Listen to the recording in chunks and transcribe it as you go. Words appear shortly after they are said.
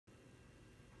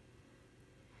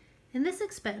In this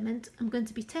experiment, I'm going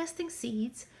to be testing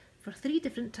seeds for 3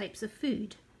 different types of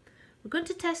food. We're going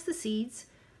to test the seeds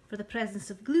for the presence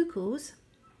of glucose,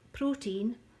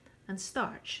 protein and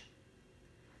starch.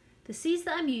 The seeds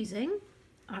that I'm using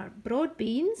are broad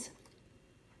beans,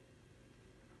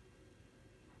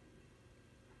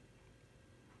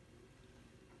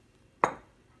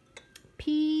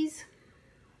 peas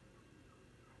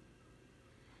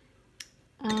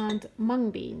and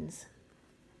mung beans.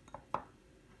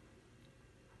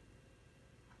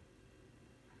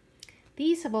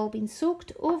 These have all been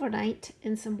soaked overnight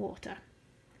in some water.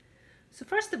 So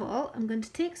first of all, I'm going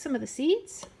to take some of the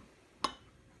seeds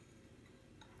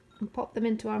and pop them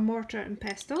into our mortar and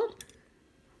pestle.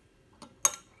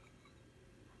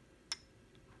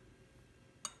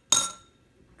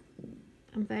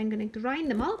 I'm then going to grind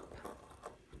them up.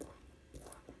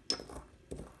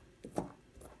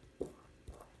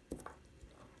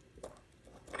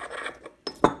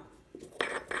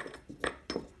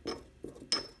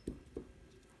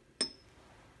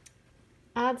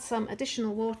 Add some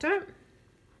additional water.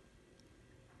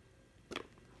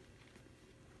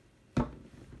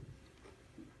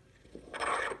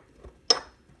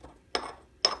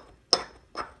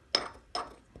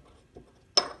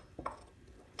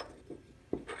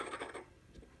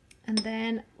 And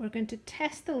then we're going to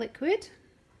test the liquid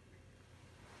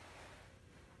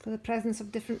for the presence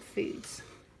of different foods.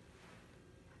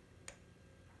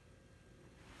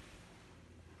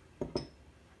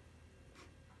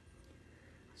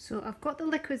 So I've got the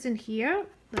liquids in here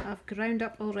that I've ground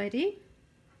up already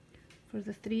for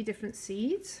the 3 different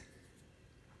seeds.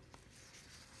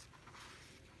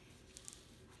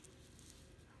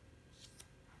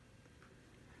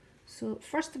 So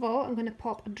first of all, I'm going to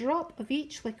pop a drop of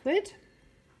each liquid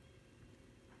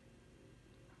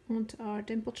onto our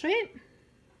dimple tray.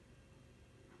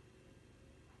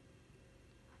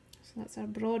 So that's our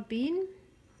broad bean.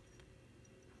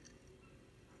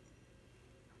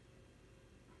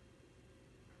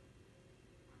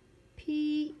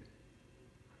 Pea.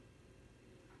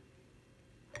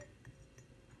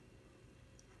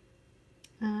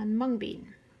 And mung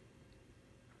bean.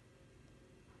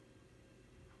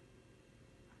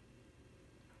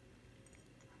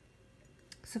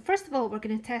 So first of all, we're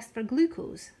going to test for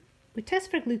glucose. We test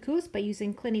for glucose by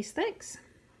using Cliny sticks.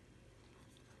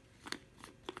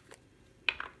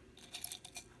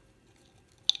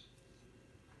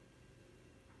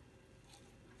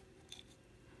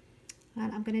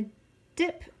 And I'm going to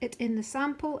dip it in the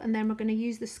sample, and then we're going to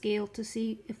use the scale to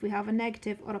see if we have a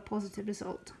negative or a positive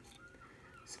result.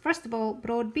 So first of all,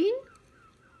 broad bean.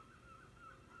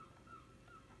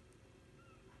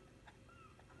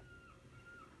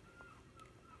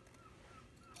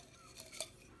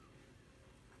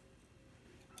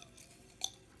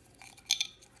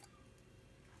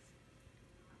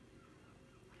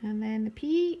 And then the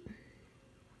pea.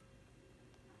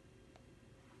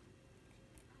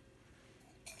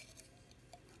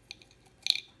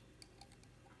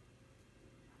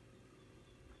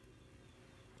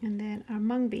 And then our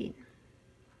mung bean.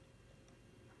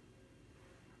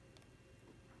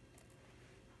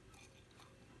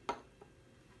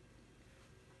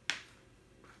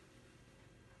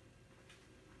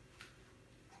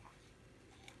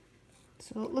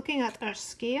 So looking at our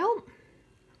scale,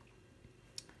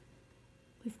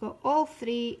 we've got all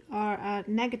 3 are a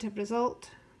negative result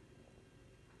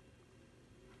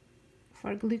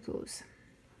for glucose.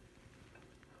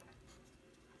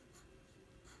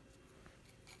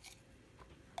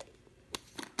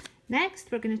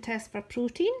 Next, we're going to test for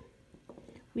protein.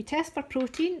 We test for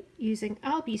protein using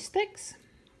algae sticks.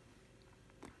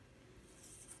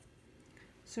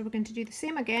 So we're going to do the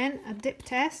same again, a dip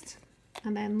test,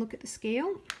 and then look at the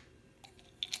scale.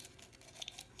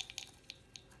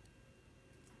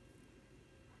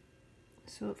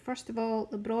 So first of all,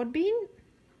 the broad bean.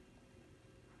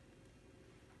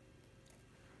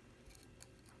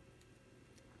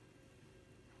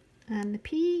 And the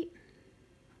pea.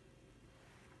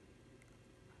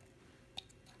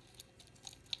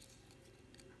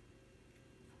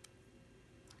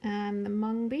 And the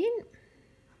mung bean.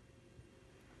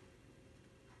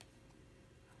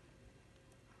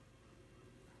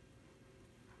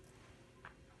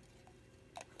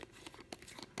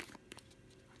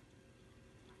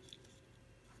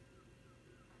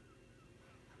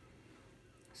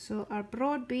 So our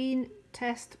broad bean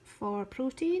test for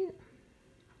protein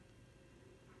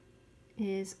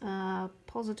is a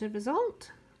positive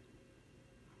result.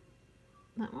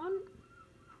 That one.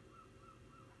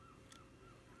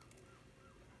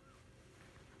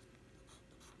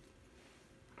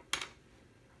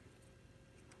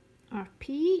 our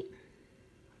pea,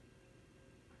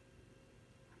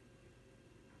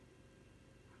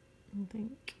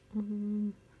 think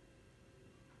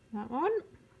that one.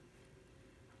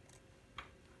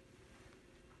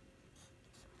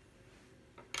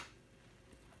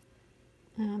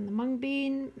 And the mung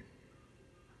bean.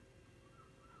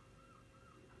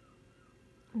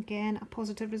 Again, a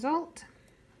positive result.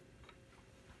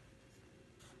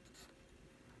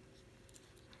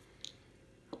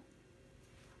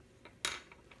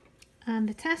 And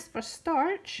the test for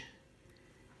starch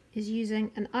is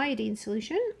using an iodine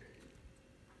solution.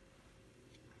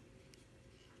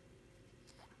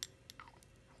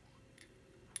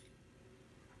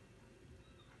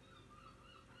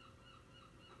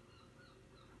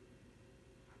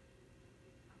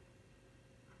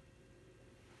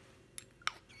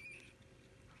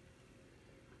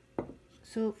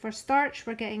 So for starch,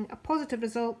 we're getting a positive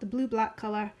result, the blue-black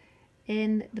colour,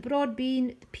 in the broad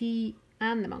bean, the pea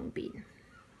and the mung bean.